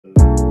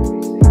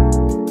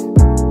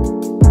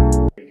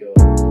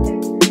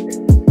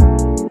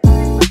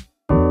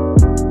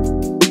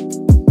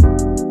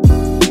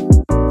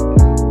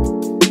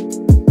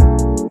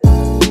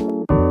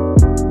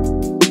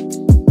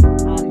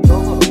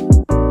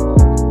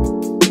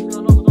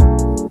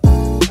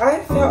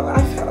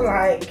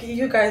like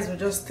you guys would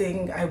just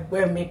think I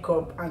wear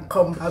makeup and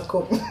come back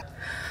home.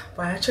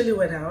 But I actually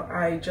went out.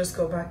 I just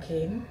got back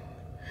in.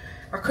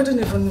 I couldn't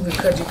even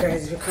record you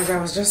guys because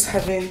I was just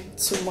having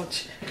too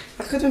much.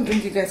 I couldn't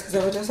bring you guys because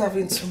I was just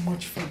having too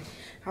much fun.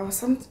 I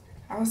was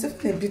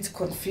even a bit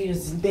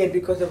confused there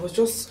because there was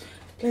just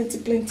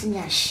plenty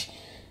nash.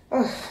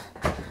 Oh.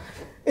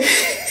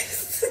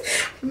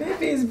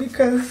 Maybe it's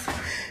because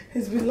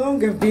it's been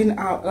long I've been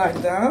out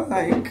like that.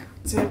 Like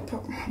to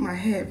pop my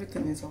hair,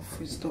 everything is all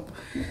freezed up.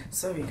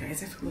 Sorry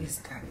guys, everywhere is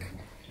dark.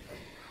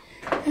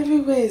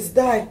 Everywhere is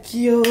dark,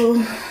 yo.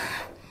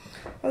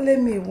 Only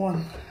me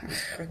one.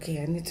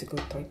 Okay, I need to go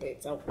to the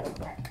toilet. I'll come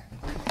back.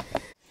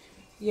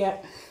 Yeah,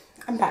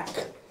 I'm back.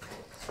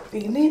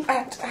 Beginning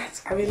at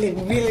I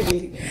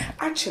really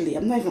actually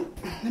I'm not even,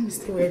 let me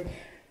stay where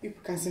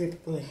people can see me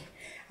properly.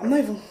 I'm not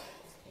even,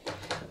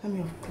 let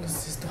me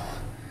close this door.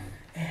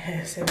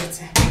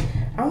 Everything.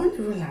 I won't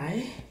even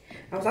lie,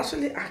 I was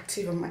actually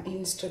active on my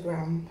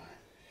Instagram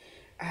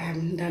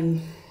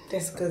then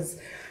that's because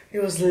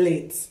it was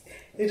late.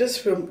 It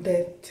just from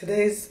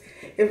today's,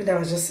 even though I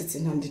was just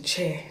sitting on the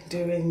chair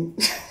doing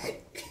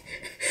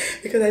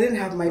because I didn't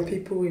have my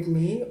people with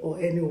me or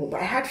anyone,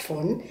 but I had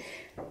fun.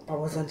 I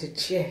was on the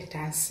chair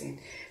dancing.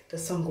 The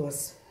song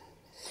was,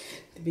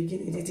 the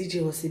beginning, the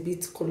DJ was a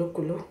bit colo,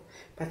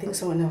 but I think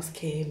someone else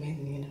came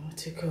and, you know,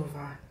 took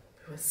over.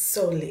 It was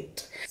so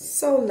late.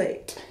 So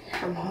late.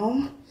 I'm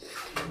home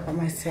by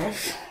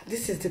myself.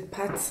 This is the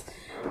part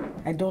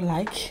I don't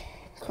like.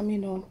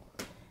 Coming home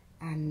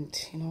and,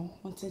 you know,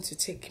 wanting to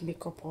take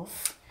makeup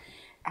off.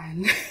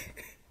 And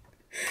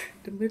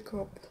the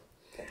makeup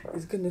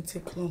is going to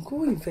take long.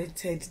 Who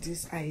invented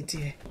this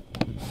idea?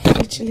 I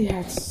actually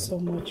had so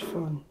much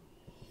fun.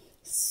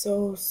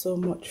 So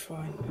much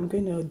fun. I'm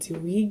going to the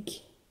wig.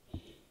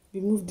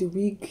 Remove the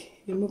wig.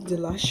 Remove the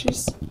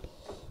lashes.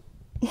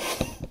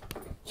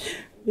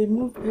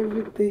 Remove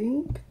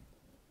everything.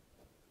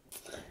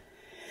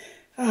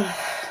 I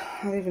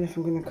don't even know if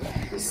I'm gonna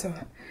cry. So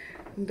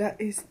that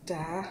is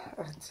that.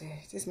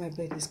 This is my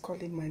bed is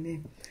calling my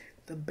name.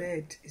 The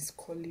bed is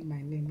calling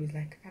my name. It's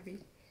like, Abby,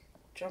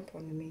 jump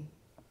on me.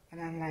 And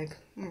I'm like,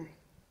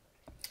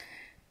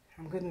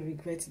 I'm gonna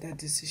regret that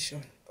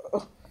decision.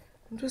 Oh,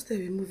 I'm just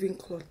removing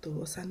cloth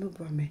though.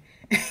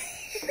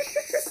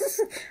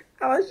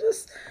 I was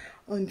just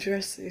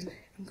undressing.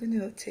 I'm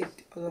gonna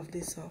take all of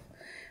this off.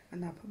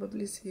 And I'll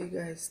probably see you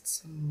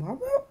guys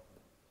tomorrow.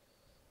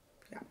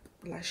 Yep,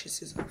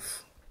 lashes is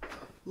off.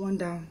 One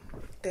down,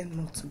 10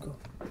 more to go.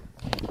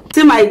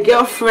 See my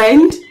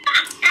girlfriend.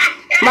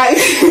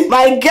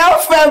 My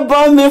girlfriend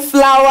bought me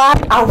flower.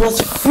 I was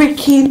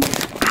freaking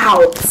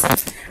out.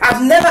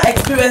 I've never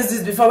experienced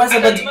this before.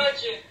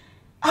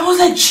 I was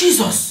like,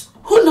 Jesus,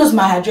 who knows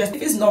my address?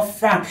 If it's not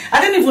Frank, I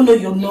didn't even know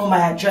you know my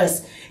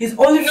address. It's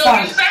only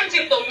Frank. You sent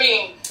it to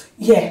me.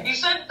 Yeah. You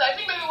sent it, I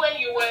think maybe when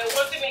you were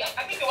wanting me,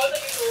 I think you wanted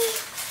me to,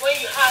 when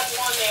you had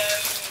one,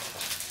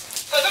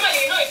 because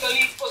you know it's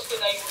only postcode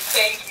that you would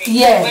send me.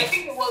 Yeah. But I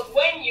think it was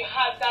when you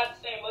had that,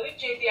 was it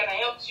JD and I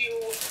helped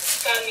you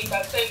scan it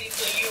and send it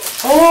to you.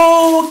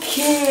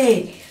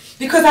 Okay.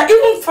 Because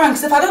even Frank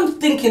said, I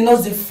don't think he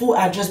knows the full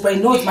address, but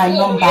he knows my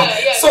number.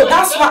 Yeah, so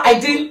that's why I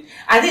didn't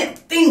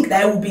think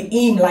that it would be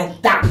him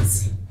like that.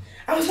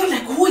 I was not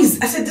like, who is?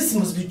 I said, this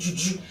must be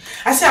Juju.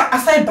 I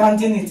started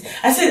banding it.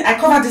 I said, I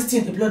covered this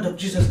thing in the blood of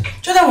Jesus.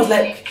 Jordan was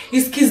like,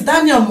 it's Kiss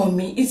Daniel,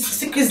 mommy. It's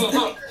Kiss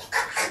Daniel.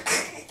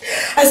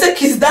 I said,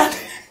 Kiss Daniel.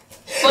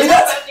 But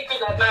that's a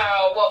secret admirer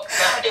or what?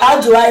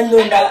 How do I know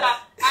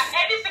that?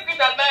 Any secret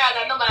admirer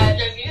that know my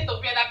address, you need to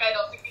fear that kind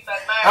of secret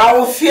admirer. I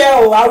will fear,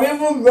 I will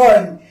even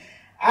run.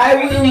 I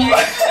will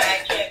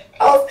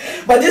run.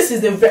 But this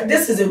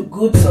is a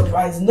good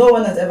surprise. No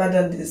one has ever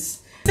done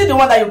this. See the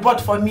one that you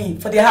bought for me,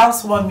 for the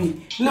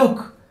housewarming.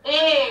 Look.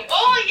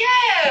 Oh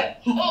yeah.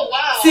 Oh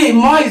wow. See,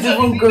 more is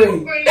even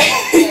growing. Because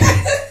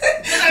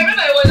I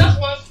remember it was just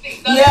one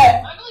stick.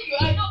 Yeah. I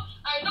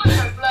know you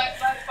have black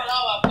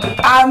flower for you.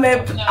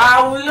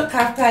 I will look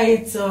after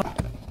it. So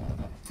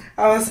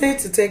I was saying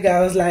to Tega,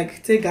 I was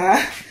like,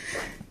 Tega,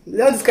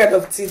 all this kind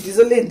of things, it's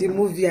only in the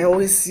movie I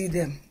always see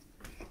them.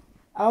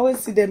 I always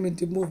see them in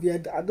the movie. I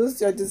don't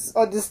see all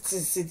these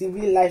things in the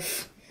real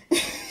life.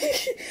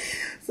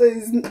 So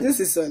this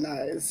is so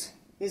nice.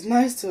 It's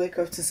nice to wake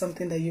up to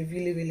something that you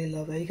really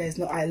love. You guys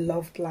know I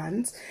love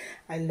plants.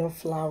 I love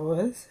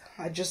flowers.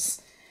 I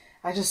just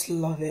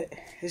love it.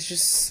 It's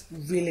just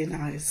really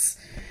nice.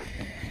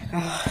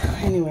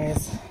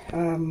 Anyways,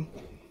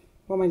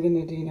 what am I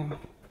gonna do now?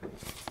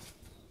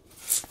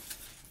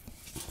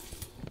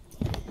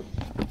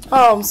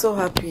 Oh, I'm so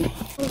happy.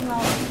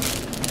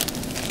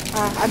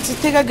 Auntie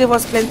Tega gave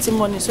us plenty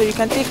money, so you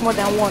can take more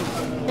than one.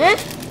 Eh?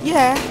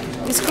 Yeah,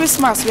 it's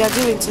Christmas we are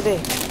doing today.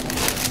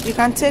 You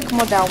can take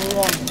more than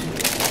one.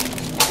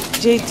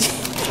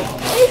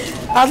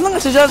 JD. As long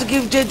as you just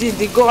give JD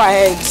the go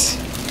ahead.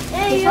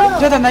 Hey, yo.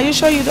 Jordan, are you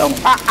sure you don't?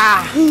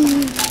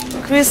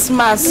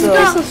 Christmas. So.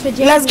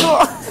 Let's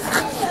go.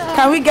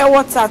 Can we get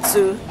water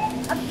too?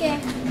 Okay.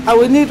 I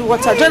will need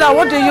water. Jordan,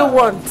 what do you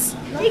want?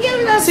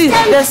 See,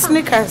 there's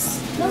sneakers.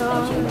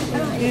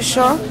 You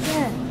sure?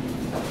 Yeah.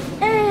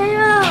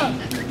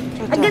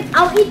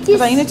 I'll eat this.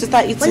 But you need to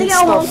start eating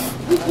stuff.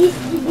 Eat.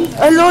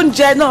 Alone,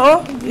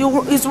 no.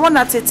 It's one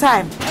at a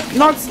time.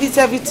 Not eat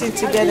everything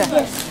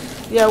together.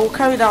 Yeah, we'll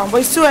carry that one.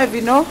 But it's too heavy,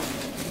 no?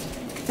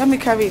 Let me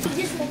carry it.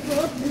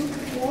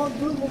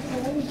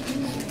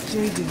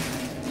 Jayden,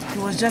 he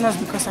was jealous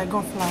because I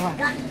got flour.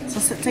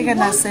 So take it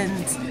and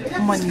send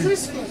money.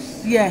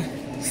 Yeah.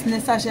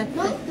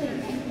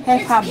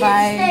 Help her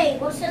buy.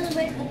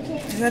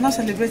 We're not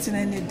celebrating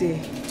any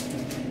day.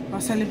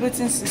 We're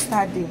celebrating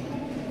Sister Day.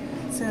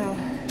 So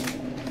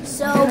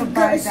all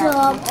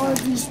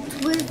these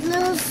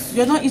Twizzlers.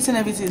 You're not eating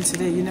everything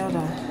today, you know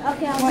that.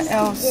 Okay,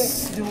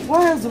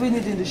 what else do we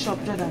need in the shop,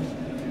 Jordan?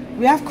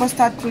 We have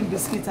custard cream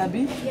biscuit,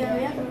 Abby. Yeah,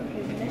 we have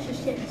cream. Let's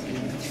just get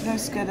this.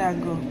 Let's get that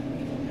and go.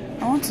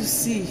 I want to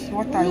see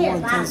what I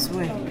want as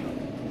well.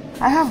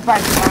 I have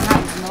bags in my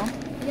hands, no?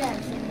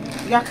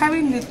 Yes. You are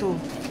carrying little.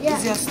 Yeah.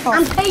 Is your stuff?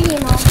 I'm paying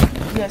now.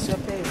 Yes, you're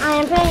paying.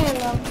 I am paying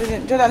now.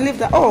 Jordan, leave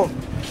that. Oh,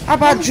 how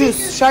about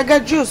juice? Should I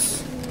get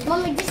juice?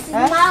 Mommy, this is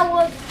my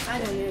work. I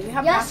don't know. You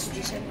have to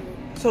juice anyway.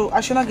 So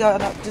I should not get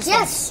this one?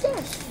 Yes.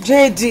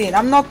 Jayden,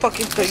 I'm not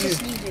talking to you.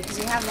 Just leave it because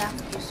you have that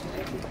juice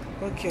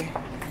already. Okay.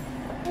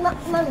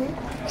 Mommy,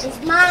 it's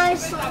my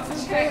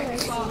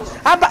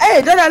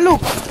Hey, Dada,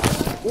 look.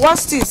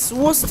 What's this?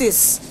 What's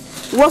this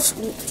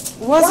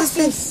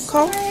thing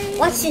called?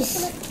 What's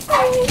this?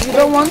 You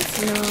don't want?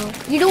 No.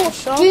 You don't want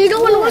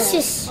to watch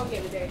this?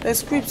 The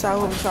scripts are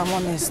home, if I'm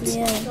honest.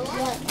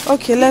 Yeah.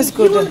 Okay, let's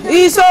go then.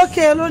 It's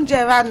okay,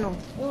 Longerano.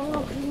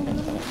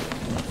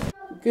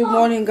 Good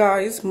morning,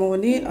 guys.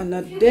 Morning,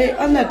 another day,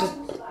 another.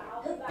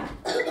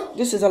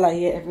 This is all I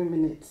hear every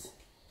minute.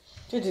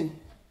 Jayden.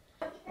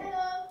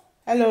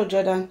 Hello,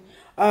 Jordan.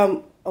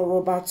 We're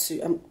about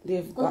to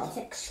they've got.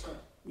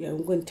 Yeah,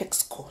 we're going to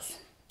text calls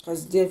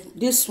because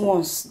that's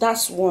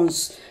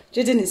once.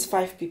 Jayden is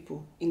 5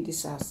 people in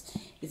this house.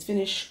 It's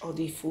finished all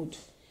the food,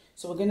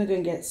 so we're gonna go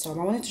and get some.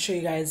 I wanted to show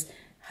you guys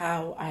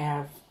how I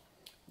have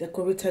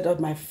decorated all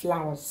my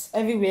flowers.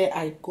 Everywhere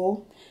I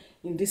go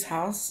in this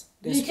house,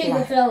 there's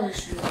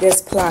flowers.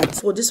 There's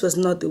plants. So this was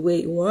not the way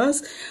it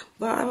was,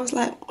 but I was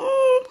like,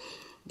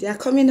 they are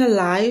coming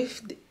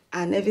alive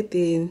and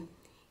everything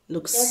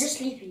looks. They're just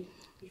sleepy.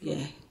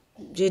 Yeah.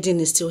 Jayden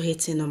is still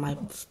hating on my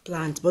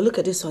plant, but look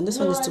at this one. This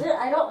one is still.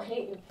 I don't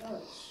hate the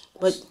plants.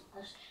 But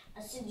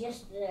I said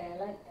yesterday I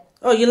like them.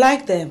 Oh, you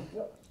like them?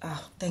 Yep.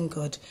 Oh, thank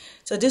God.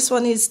 So this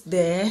one is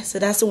there. So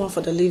that's the one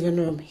for the living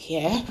room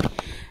here.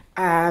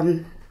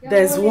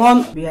 There's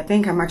one. I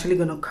think I'm actually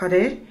gonna cut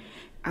it,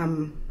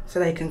 so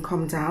that it can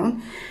come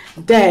down.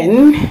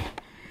 Then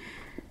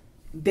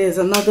there's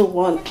another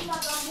one.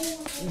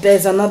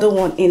 There's another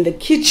one in the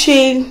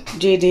kitchen.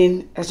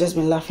 Jayden has just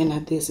been laughing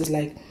at this. It's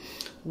like,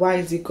 why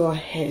is it got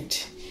head?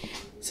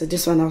 So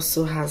this one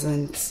also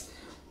hasn't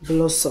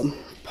blossomed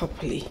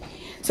properly.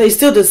 So it's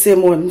still the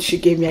same one she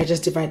gave me. I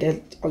just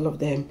divided all of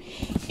them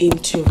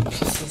into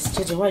pieces.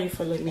 Jayden, why are you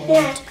following me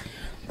around?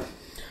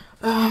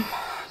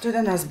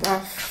 Jordan has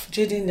bath.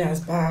 Jayden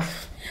has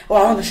bath. Oh,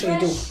 I want to show you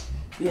the.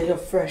 Yeah, you're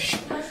fresh.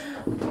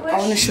 I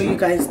want to show you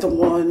guys the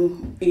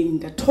one in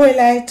the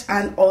toilet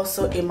and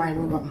also in my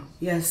room.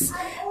 Yes,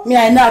 me,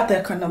 I know how to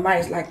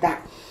economize like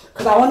that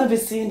because I want to be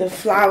seeing the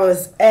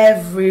flowers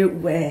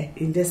everywhere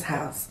in this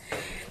house.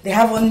 They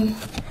are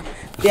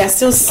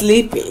still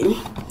sleeping.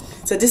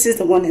 So this is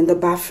the one in the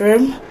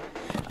bathroom.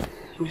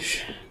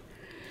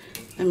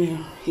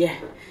 Yeah.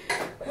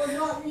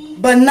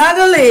 But not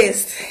the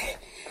least,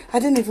 I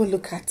didn't even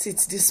look at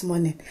it this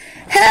morning.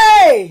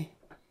 Hey,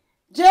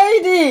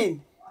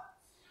 Jayden,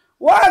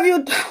 what have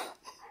you done?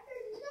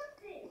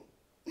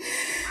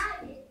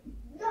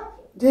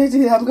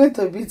 Jayden, I'm going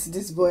to beat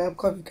this boy. I'm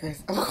coming,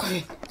 guys. I'm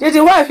coming.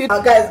 Jayden, what have you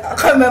done? Guys, I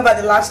can't remember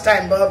the last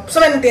time, but so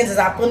many things has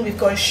happened. We've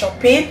gone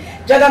shopping.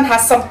 Jordan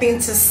has something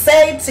to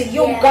say to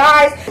you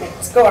guys.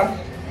 Let's go on.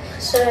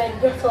 So,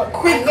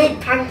 quick. I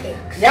made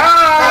pancakes. Yeah.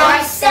 By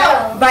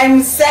myself. By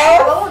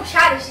himself. I won't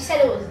try it. She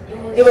said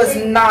it was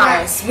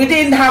nice. We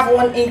didn't have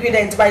one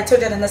ingredient, but I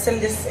told Jordan, I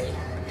said, listen,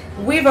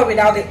 with or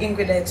without the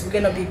ingredients, we're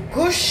gonna be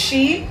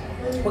gushy.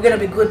 We're gonna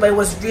be good, but it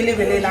was really,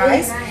 really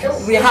nice.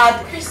 We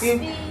had.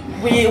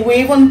 We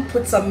even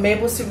put some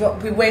maple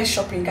syrup. We went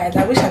shopping, guys.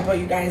 I wish I brought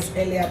you guys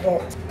earlier,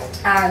 but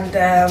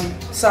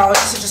so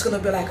this is just gonna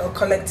be like a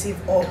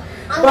collective. But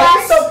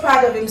he's so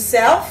proud of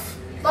himself.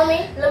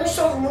 Mommy, let me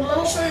show you.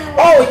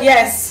 Oh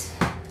yes,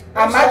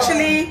 I'm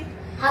actually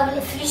having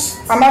a feast.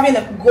 I'm having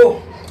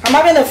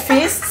a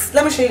feast.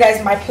 Let me show you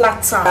guys my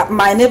platter.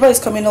 My neighbor is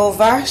coming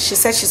over. She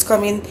said she's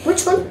coming.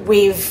 Which one?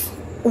 With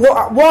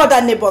what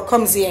other neighbor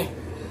comes here?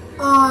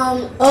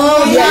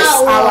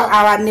 Yes,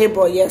 our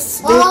neighbor.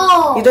 Yes.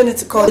 You don't need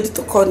to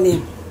call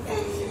name.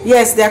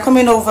 Yes, they are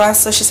coming over.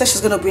 So she said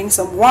she's gonna bring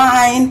some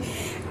wine,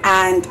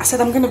 and I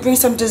said I'm gonna bring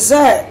some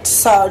dessert.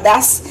 So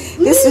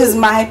this is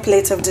my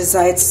plate of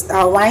desserts.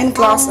 Our wine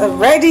glass are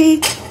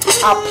ready.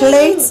 Our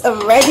plates are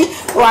ready.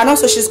 Oh, and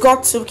also she's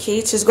got 2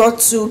 kids. She's got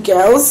 2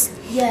 girls.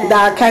 Yeah.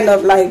 That are kind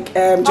of like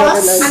Jordan and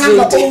Jayden.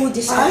 I'm the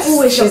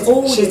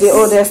oldest. She's the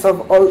oldest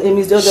of all.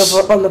 Amy's the oldest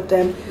of all of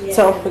them. Yeah.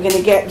 So we're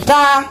gonna get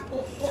that.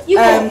 You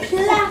got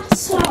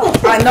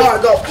platter. I know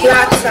I got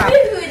platter.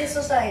 Movie with this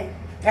or something?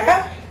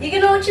 You're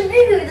gonna watch a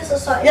movie with this or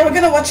something? Yeah, we're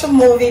gonna watch a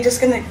movie, just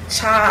gonna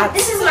chat.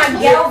 This is my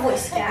girl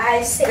voice,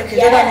 guys. Okay,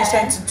 Jordan is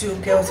trying to do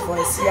girl's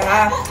voice,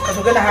 yeah? Because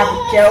we're gonna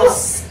have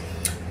girls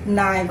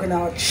night, we're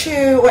gonna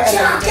chill,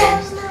 whatever we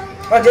do.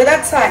 But the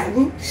other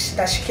time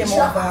that she came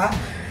over,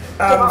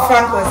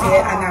 Frank was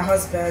here and her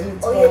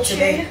husband. But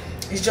today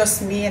it's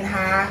just me and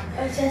her.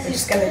 We're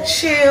just gonna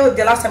chill.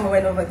 The last time we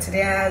went over to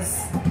theirs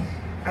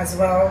as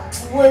well.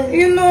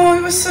 You know,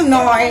 it was so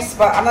nice,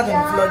 but I'm not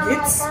gonna vlog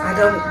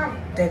it.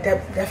 They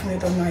definitely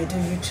don't know I do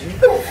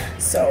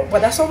YouTube. So, but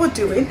that's what we're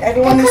doing.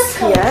 Everyone is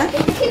here.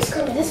 The kids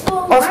come. This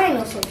for wine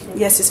or something?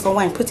 Yes, it's for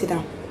wine. Put it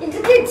down.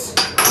 The kids.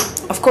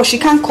 Of course, she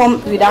can't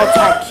come without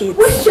her kids.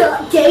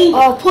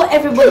 Oh, poor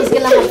everybody's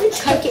gonna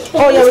have cake.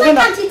 Oh yeah,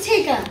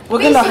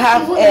 we're gonna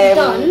have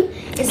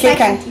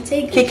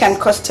cake and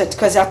custard,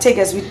 because our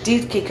takers, we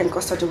did cake and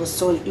custard. It was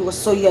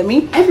so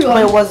yummy. But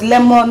it was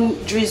lemon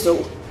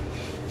drizzle.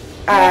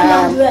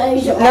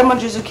 Lemon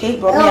drizzle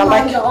cake, but me,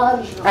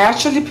 I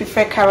actually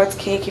prefer carrot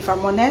cake, if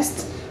I'm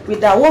honest.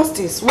 With that, what's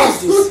this?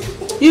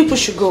 You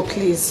push should go,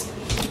 please.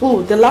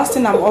 Oh, the last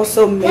thing I'm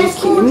also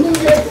making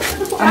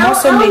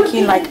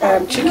like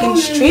chicken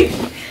strip.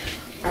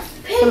 I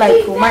feel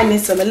like we might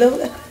need a little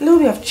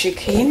bit of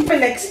chicken. For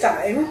next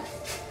time,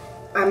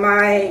 I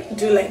might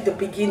do like the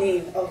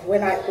beginning of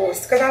when I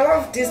host, because I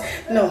love this.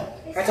 No,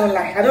 I don't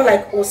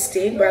like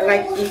hosting, but I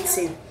like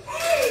eating.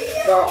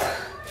 But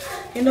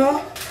you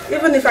know,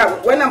 even if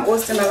when I'm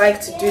hosting, I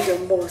like to do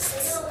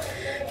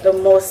the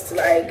most,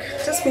 like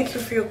just make you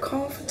feel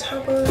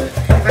comfortable.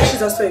 And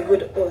she's also a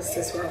good host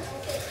as well.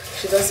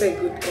 She's also a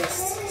good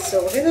host.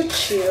 So we're gonna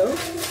chill,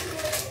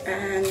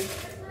 and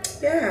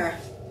yeah,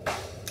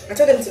 I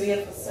told them to be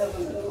here for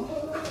 7 though.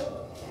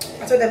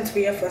 I told them to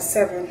be here for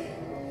 7.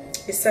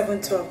 It's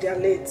 7:12. They are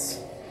late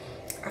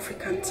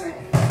African time.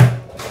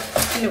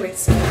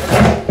 Anyways,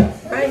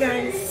 bye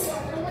guys.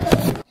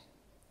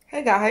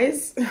 Hey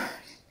guys.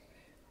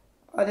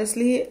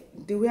 Honestly,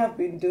 the way I've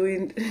been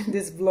doing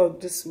this vlog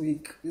this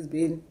week has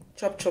been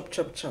chop.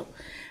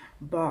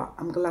 But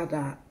I'm glad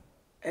that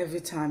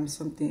every time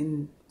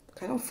something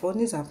kind of fun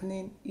is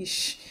happening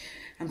ish,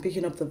 I'm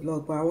picking up the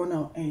vlog. But I want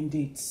to end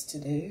it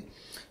today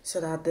so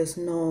that this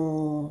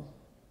vlog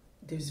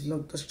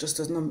just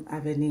does not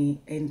have any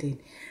ending.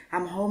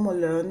 I'm home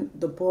alone.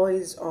 The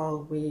boys are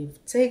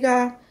with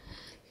Tega.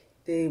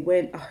 They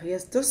went, oh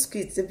yes, those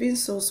kids, they've been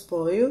so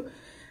spoiled.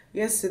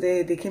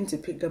 Yesterday they came to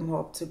pick them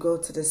up to go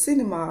to the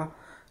cinema. I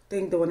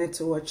think they wanted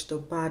to watch The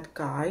Bad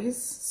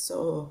Guys,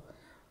 so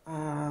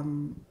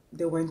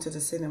they went to the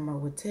cinema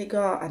with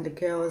Tega and the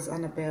girls,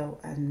 Annabelle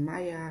and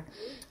Maya,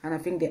 and I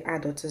think the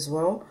adults as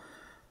well.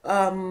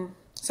 So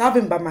I've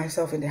been by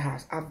myself in the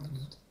house.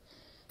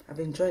 I've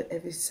enjoyed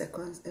every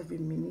second, every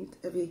minute,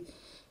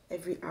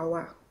 every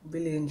hour.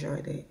 Really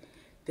enjoyed it.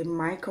 They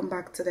might come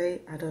back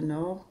today, I don't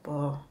know,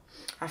 but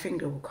I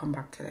think they will come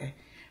back today.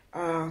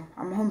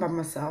 I'm home by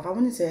myself. I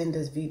wanted to end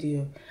this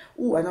video.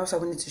 Oh, and also I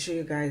wanted to show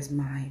you guys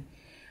my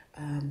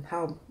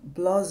how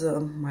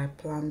blossom my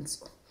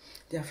plants.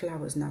 They are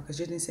flowers now, because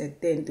Jayden said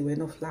then there were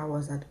no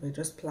flowers, that were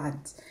just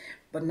plants,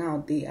 but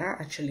now they are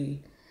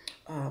actually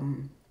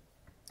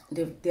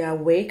they are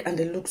awake and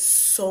they look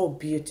so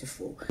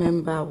beautiful.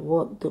 Remember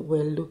what they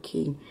were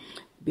looking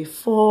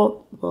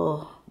before,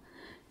 but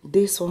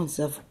these ones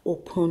have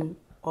opened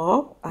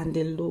up and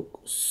they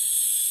look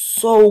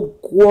so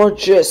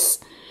gorgeous.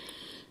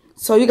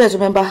 So you guys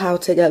remember how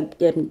Tega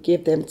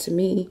gave them to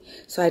me,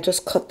 so I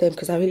just cut them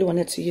because I really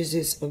wanted to use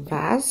this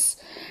vase,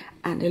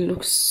 and it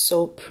looks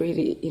so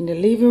pretty in the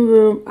living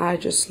room. I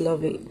just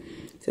love it.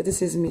 So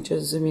this is me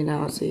just zooming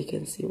out so you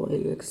can see what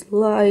it looks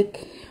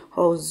like,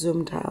 all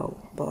zoomed out.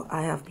 But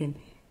I have been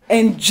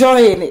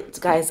enjoying it,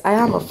 guys. I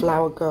am a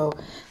flower girl.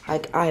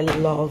 Like, I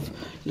love,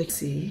 let's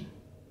see,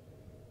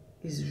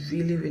 it's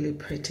really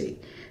pretty.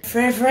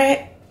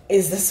 Favorite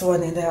is this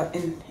one in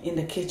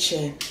the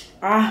kitchen.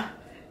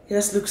 It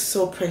just looks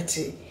so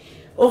pretty.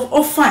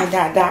 Oh fine,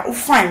 that. Oh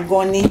fine,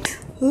 Bonnie.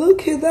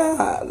 Look at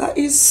that. That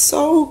is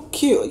so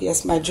cute.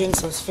 Yes, my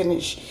drinks was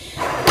finished.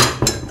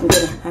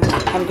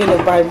 I'm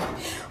gonna buy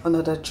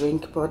another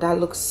drink, but that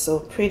looks so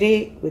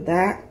pretty with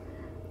that.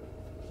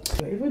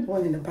 Even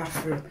one in the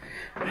bathroom.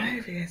 I don't know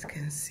if you guys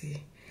can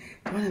see.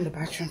 The one in the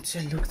bathroom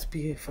too looks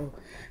beautiful,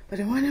 but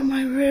the one in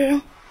my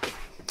room,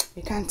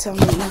 you can't tell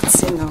me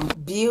nothing. No.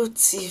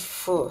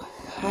 Beautiful.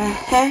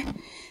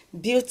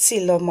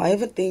 Beauty Lomo. I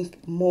even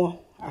think more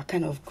are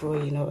kind of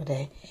growing over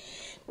there.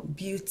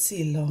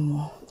 Beauty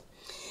Lomo.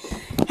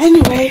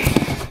 Anyway,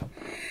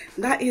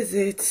 that is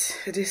it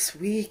this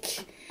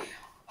week.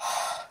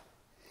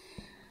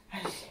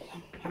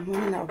 I'm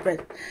running out of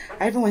breath.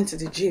 I even went to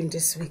the gym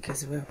this week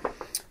as well.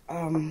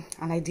 And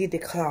I did the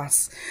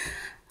class.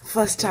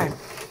 First time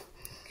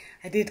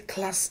I did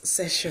class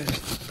session,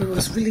 but it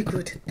was really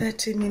good.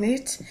 30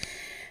 minutes.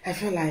 I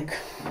feel like,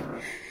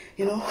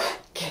 you know,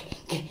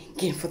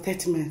 game for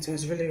 30 minutes. It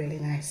was really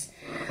nice.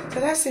 So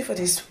that's it for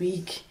this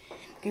week.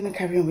 I'm gonna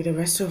carry on with the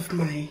rest of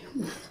my,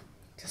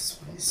 just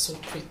is so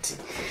pretty.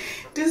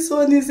 This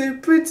one is a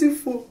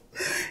prettiful.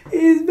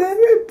 It's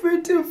very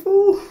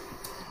prettiful.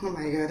 Oh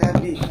my god,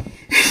 Abby.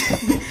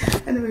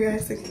 Anyway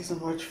guys, thank you so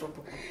much for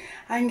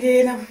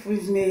hanging up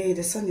with me.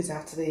 The sun is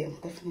out today. I'm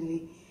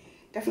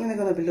definitely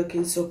gonna be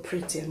looking so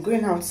pretty. I'm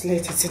going out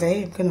later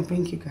today. I'm gonna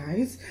bring you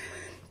guys,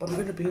 but I'm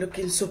gonna be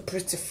looking so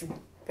prettiful,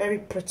 very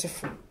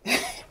prettiful.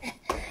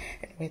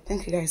 Anyway,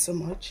 thank you guys so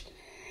much.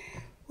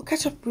 We'll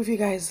catch up with you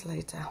guys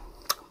later.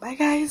 Bye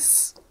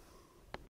guys.